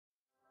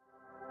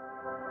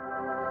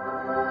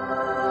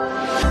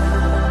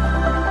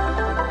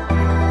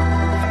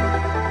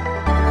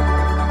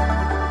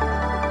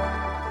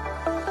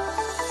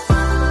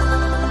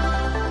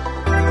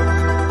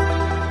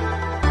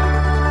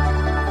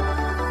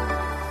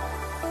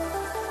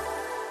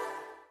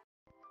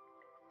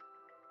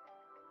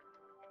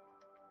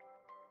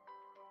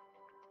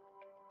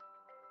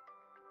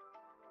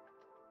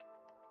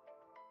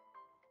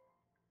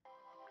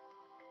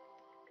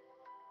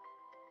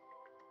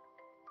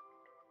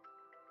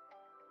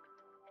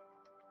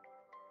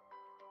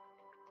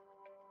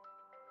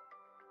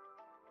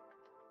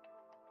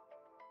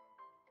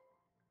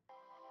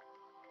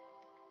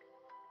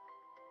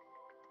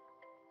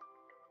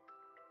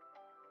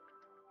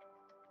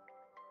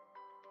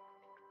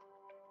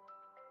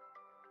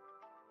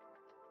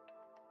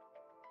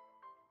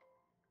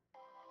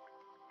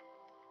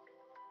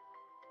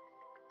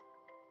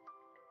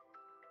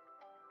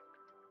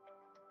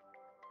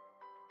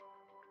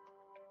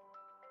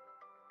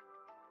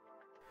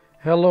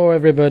Hello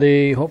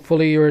everybody,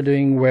 hopefully you're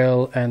doing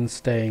well and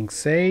staying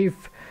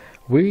safe.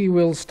 We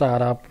will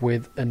start up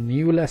with a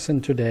new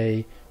lesson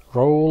today,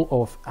 role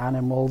of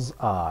animals'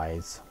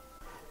 eyes.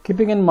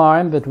 Keeping in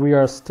mind that we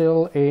are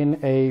still in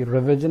a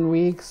revision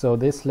week, so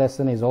this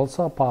lesson is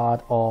also a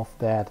part of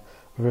that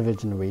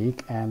revision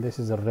week, and this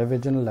is a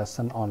revision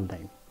lesson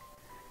only.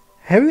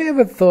 Have you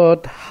ever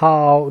thought,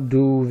 how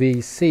do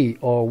we see,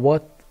 or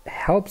what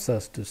helps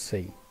us to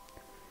see?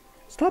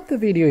 Stop the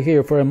video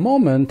here for a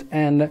moment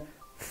and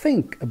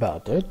think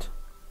about it.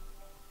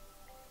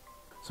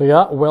 So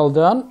yeah, well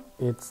done.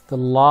 It's the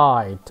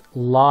light.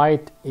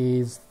 Light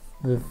is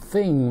the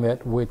thing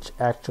that which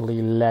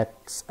actually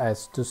lets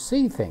us to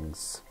see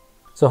things.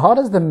 So how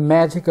does the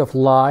magic of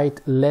light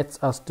lets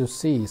us to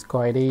see? It's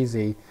quite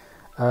easy.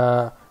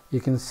 You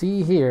can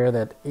see here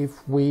that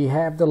if we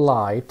have the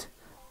light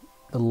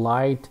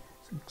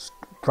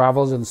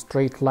travels in a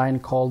straight line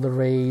called the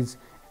rays.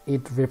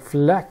 It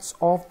reflects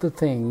off the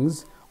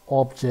things,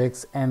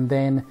 objects, and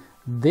then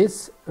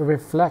this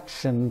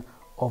reflection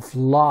of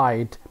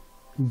light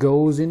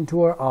goes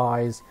into our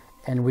eyes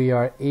and we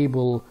are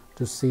able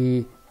to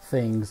see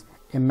things.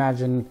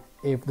 Imagine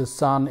if the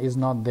sun is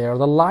not there,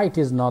 the light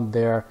is not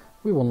there,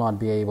 we will not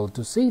be able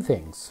to see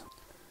things.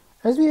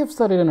 As we have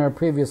studied in our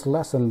previous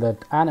lesson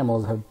that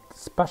animals have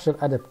special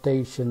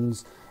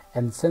adaptations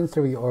and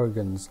sensory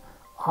organs,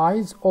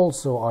 eyes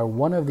also are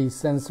one of these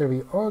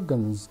sensory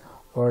organs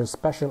or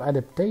special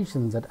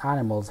adaptations that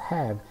animals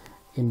have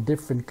in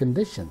different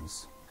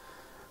conditions.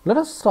 Let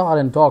us start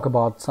and talk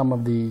about some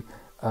of the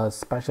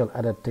special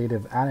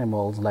adaptive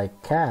animals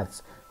like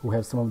cats, who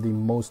have some of the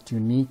most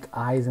unique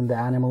eyes in the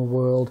animal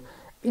world.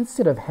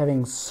 Instead of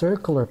having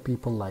circular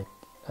pupils like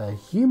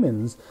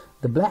humans,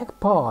 the black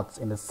parts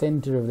in the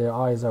center of their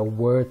eyes are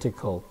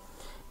vertical,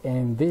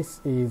 and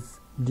this is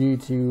due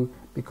to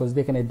because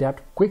they can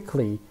adapt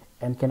quickly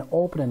and can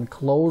open and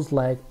close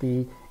like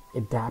the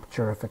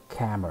adapter of a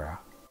camera.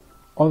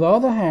 On the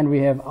other hand,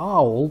 we have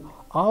owl.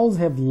 Owls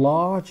have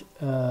large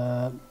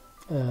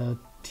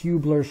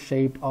tubular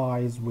shaped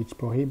eyes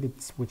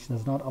which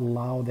does not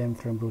allow them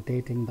from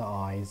rotating the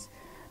eyes.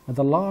 Now,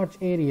 the large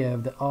area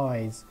of the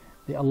eyes,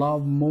 they allow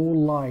more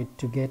light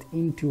to get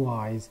into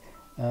eyes.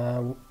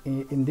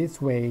 In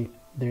this way,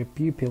 their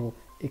pupil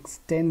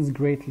extends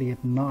greatly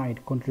at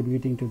night,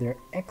 contributing to their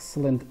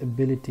excellent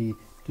ability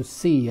to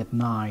see at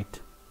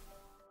night.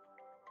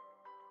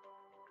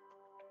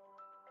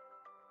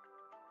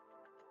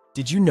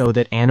 Did you know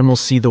that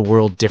animals see the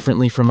world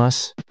differently from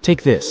us?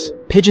 Take this.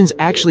 Pigeons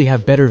actually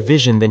have better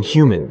vision than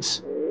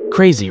humans.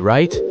 Crazy,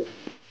 right?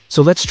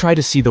 So let's try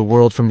to see the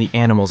world from the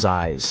animal's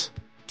eyes.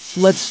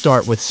 Let's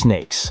start with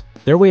snakes.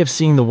 Their way of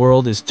seeing the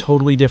world is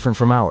totally different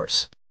from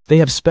ours. They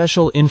have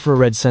special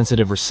infrared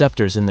sensitive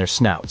receptors in their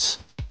snouts.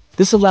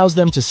 This allows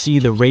them to see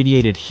the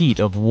radiated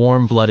heat of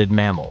warm-blooded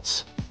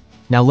mammals.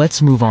 Now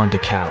let's move on to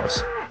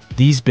cows.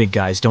 These big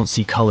guys don't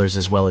see colors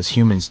as well as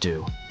humans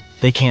do.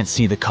 They can't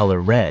see the color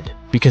red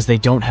because they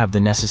don't have the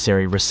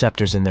necessary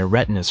receptors in their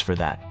retinas for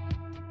that.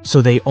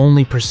 So they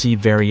only perceive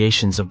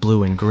variations of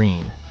blue and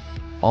green.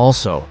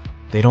 Also,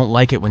 they don't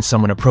like it when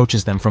someone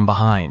approaches them from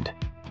behind.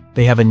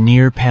 They have a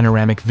near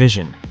panoramic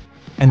vision,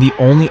 and the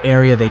only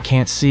area they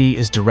can't see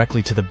is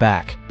directly to the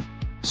back.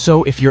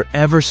 So if you're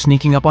ever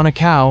sneaking up on a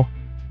cow,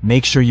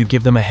 make sure you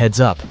give them a heads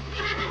up.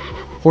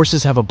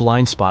 Horses have a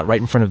blind spot right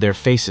in front of their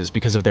faces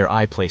because of their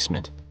eye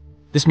placement.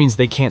 This means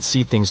they can't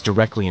see things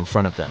directly in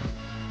front of them.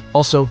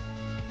 Also,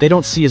 they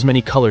don't see as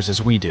many colors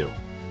as we do.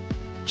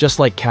 Just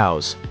like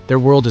cows, their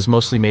world is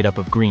mostly made up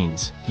of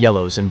greens,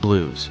 yellows, and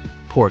blues.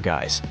 Poor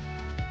guys.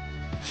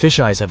 Fish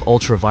eyes have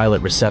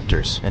ultraviolet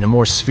receptors and a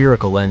more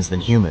spherical lens than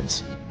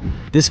humans.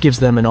 This gives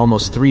them an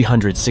almost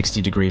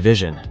 360-degree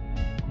vision.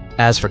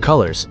 As for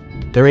colors,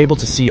 they're able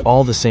to see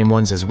all the same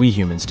ones as we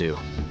humans do.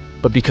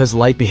 But because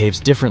light behaves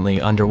differently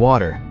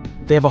underwater,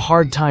 they have a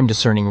hard time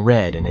discerning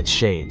red and its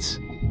shades.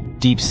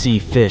 Deep-sea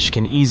fish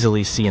can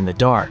easily see in the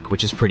dark,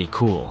 which is pretty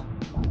cool.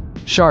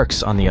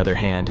 Sharks, on the other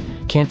hand,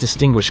 can't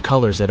distinguish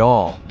colors at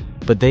all,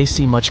 but they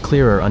see much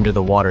clearer under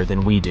the water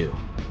than we do.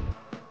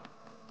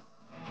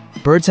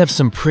 Birds have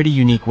some pretty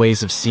unique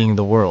ways of seeing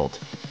the world.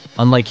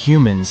 Unlike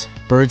humans,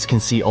 birds can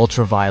see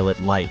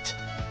ultraviolet light.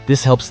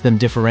 This helps them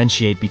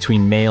differentiate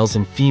between males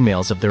and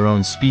females of their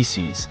own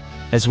species,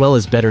 as well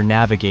as better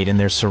navigate in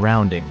their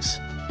surroundings.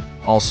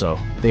 Also,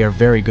 they are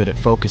very good at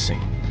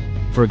focusing.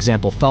 For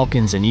example,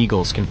 falcons and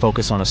eagles can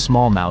focus on a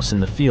small mouse in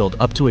the field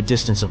up to a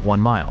distance of 1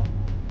 mile.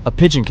 A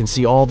pigeon can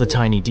see all the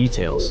tiny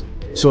details,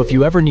 so if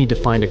you ever need to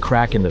find a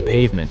crack in the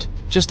pavement,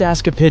 just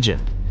ask a pigeon.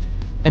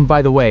 And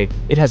by the way,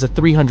 it has a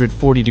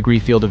 340-degree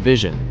field of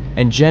vision,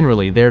 and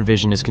generally their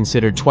vision is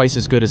considered twice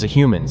as good as a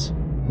human's.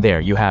 There,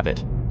 you have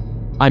it.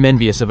 I'm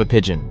envious of a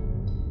pigeon.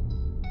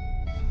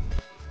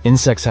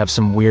 Insects have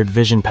some weird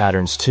vision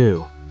patterns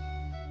too.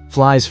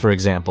 Flies, for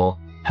example,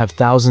 have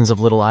thousands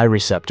of little eye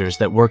receptors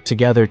that work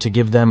together to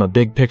give them a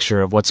big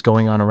picture of what's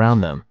going on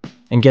around them.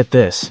 And get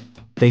this,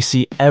 they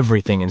see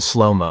everything in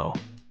slow-mo.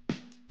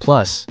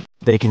 Plus,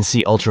 they can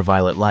see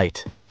ultraviolet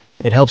light.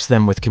 It helps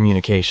them with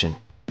communication.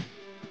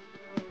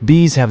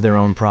 Bees have their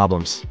own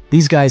problems.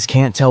 These guys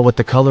can't tell what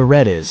the color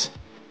red is.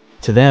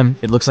 To them,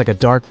 it looks like a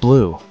dark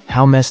blue.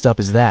 How messed up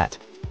is that?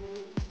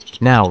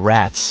 Now,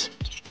 rats.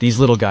 These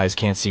little guys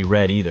can't see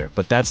red either,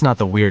 but that's not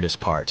the weirdest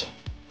part.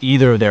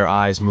 Either of their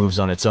eyes moves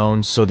on its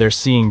own, so they're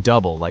seeing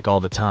double like all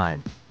the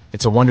time.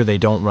 It's a wonder they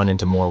don't run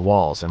into more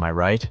walls, am I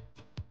right?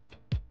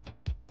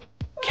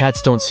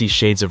 Cats don't see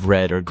shades of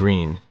red or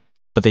green,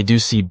 but they do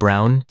see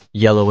brown,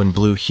 yellow, and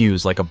blue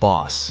hues like a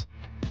boss.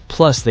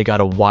 Plus, they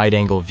got a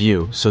wide-angle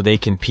view, so they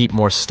can peep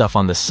more stuff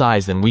on the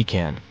sides than we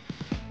can.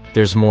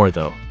 There's more,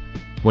 though.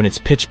 When it's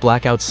pitch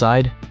black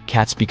outside,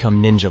 cats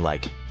become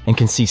ninja-like and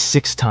can see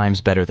 6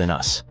 times better than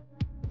us.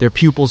 Their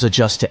pupils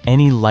adjust to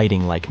any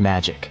lighting like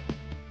magic.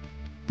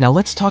 Now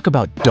let's talk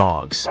about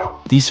dogs.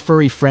 These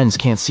furry friends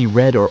can't see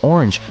red or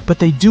orange, but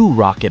they do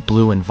rock at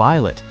blue and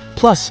violet.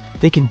 Plus,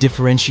 they can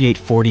differentiate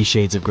 40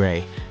 shades of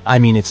gray. I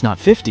mean, it's not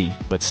 50,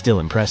 but still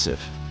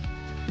impressive.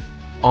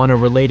 On a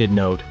related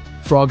note,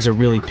 frogs are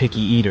really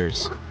picky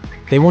eaters.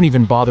 They won't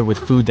even bother with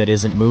food that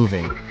isn't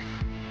moving.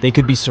 They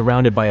could be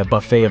surrounded by a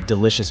buffet of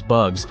delicious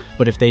bugs,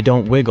 but if they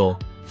don't wiggle,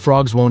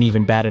 frogs won't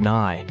even bat an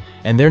eye,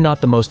 and they're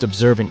not the most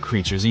observant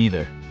creatures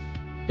either.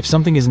 If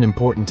something isn't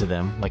important to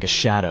them, like a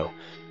shadow,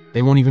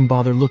 they won't even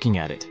bother looking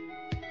at it.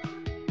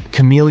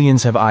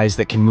 Chameleons have eyes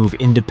that can move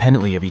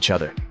independently of each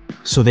other,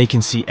 so they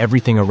can see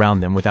everything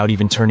around them without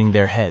even turning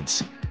their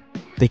heads.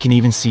 They can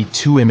even see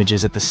 2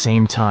 images at the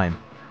same time,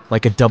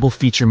 like a double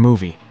feature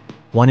movie,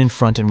 one in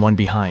front and one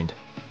behind.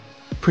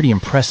 Pretty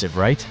impressive,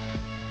 right?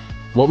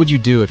 What would you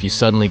do if you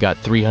suddenly got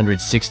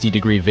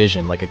 360-degree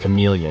vision like a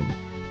chameleon?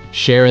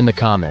 Share in the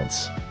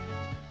comments.